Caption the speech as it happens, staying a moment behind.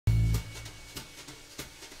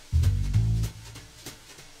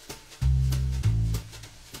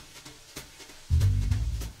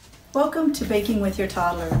Welcome to Baking with your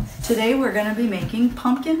toddler. Today we're going to be making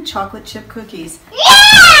pumpkin chocolate chip cookies.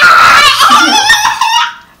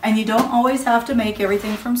 And you don't always have to make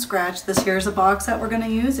everything from scratch. This here's a box that we're going to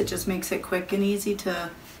use. It just makes it quick and easy to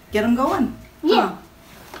get them going. Yeah.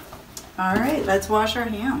 All right, let's wash our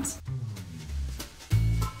hands.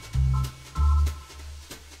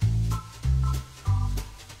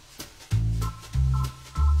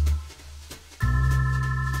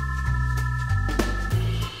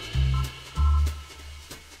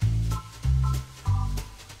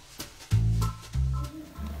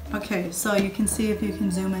 Okay, so you can see, if you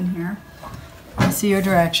can zoom in here, you see your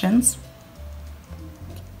directions.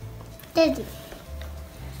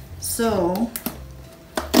 So,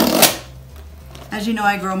 as you know,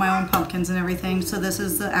 I grow my own pumpkins and everything, so this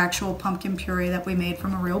is the actual pumpkin puree that we made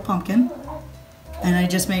from a real pumpkin. And I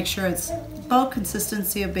just make sure it's about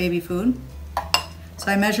consistency of baby food.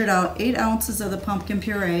 So I measured out 8 ounces of the pumpkin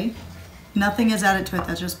puree. Nothing is added to it,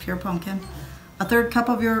 that's just pure pumpkin. A 1/3 cup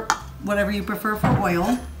of your, whatever you prefer for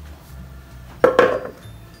oil.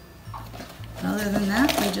 Other than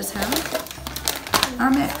that, we just have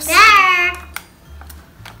our mix.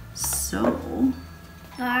 So,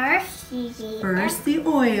 first the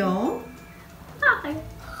oil. Tap,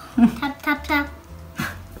 tap, tap.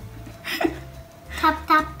 Tap,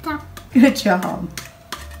 tap, tap. Good job.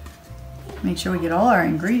 Make sure we get all our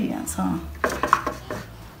ingredients, huh?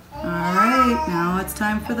 All right, now it's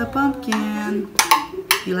time for the pumpkin.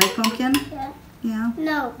 You like pumpkin? Yeah. Yeah.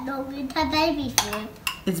 No, it's a baby food.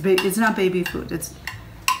 It's not baby food.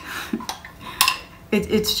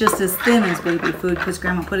 It's just as thin as baby food because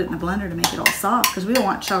Grandma put it in the blender to make it all soft because we don't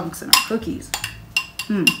want chunks in our cookies.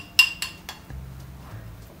 Getting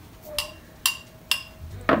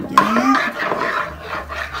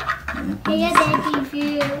it? Baby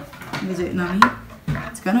food. Is it nummy?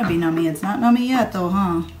 It's gonna be nummy. It's not nummy yet though,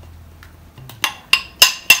 huh?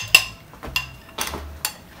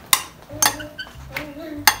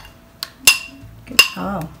 Good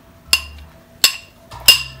job.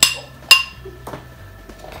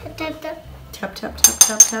 Tap, tap. Tap, tap, tap,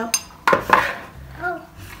 tap, tap. Oh.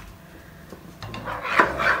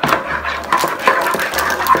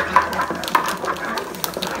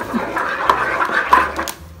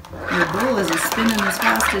 Your bowl isn't spinning as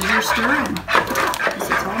fast as you're stirring. Because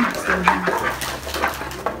it's all mixed in here.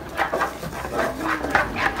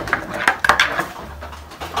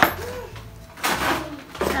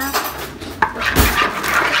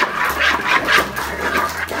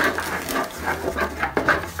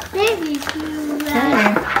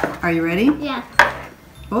 Okay. Are you ready? Yeah.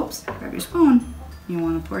 Oops, grab your spoon. You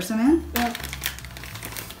want to pour some in? Yep.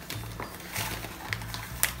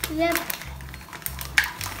 Yep.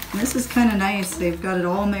 This is kind of nice. They've got it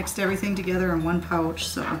all mixed, everything together in one pouch.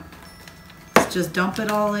 So let's just dump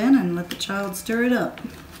it all in and let the child stir it up.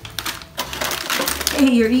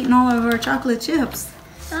 Hey, you're eating all of our chocolate chips.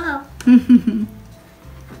 Oh.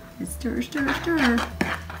 Stir, stir, stir.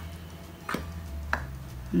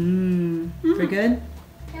 Pretty good?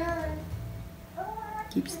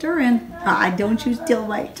 Keep stirring. Don't you steal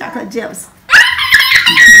my chocolate chips.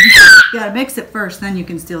 You gotta mix it first, then you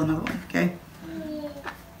can steal another one, okay?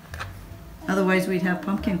 Otherwise we'd have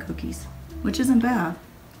pumpkin cookies, which isn't bad.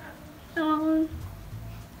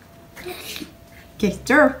 Okay,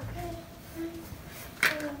 stir.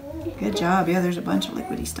 Good job. Yeah, there's a bunch of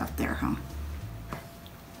liquidy stuff there, huh?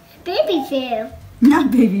 Baby food.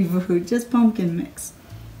 Not baby food, just pumpkin mix.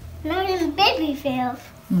 No, it's baby food.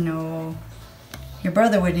 No. Your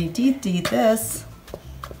brother would eat this.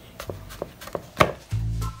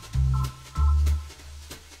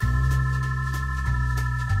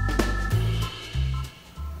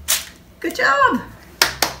 Good job.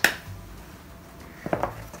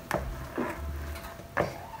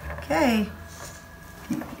 Okay.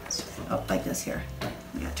 Oh, like this here.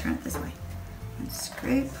 We gotta turn it this way. And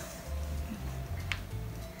scrape.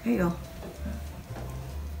 There you go.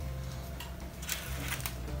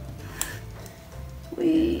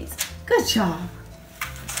 Squeeze. Good job.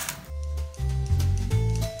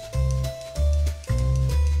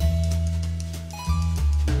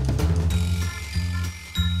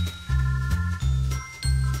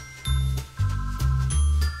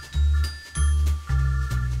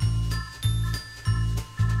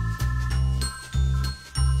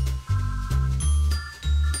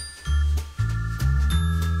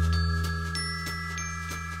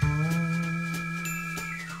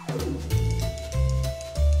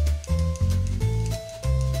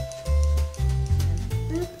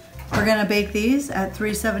 We're going to bake these at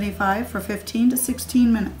 375 for 15 to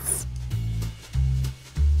 16 minutes.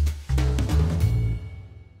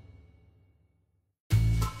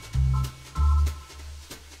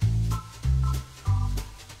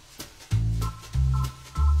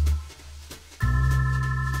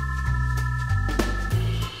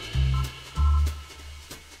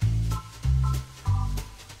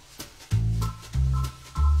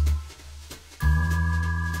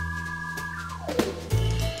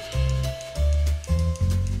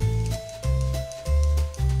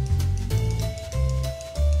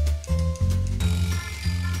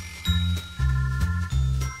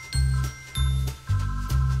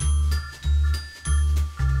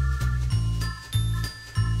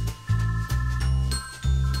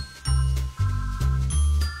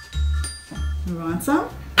 You want some?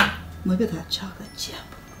 Look at that chocolate chip.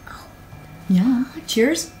 Yeah.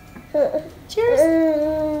 Cheers. Cheers.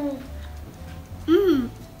 Mmm.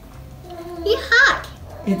 It's hot.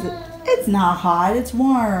 It's not hot. It's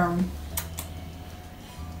warm.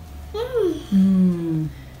 Mmm. Mmm.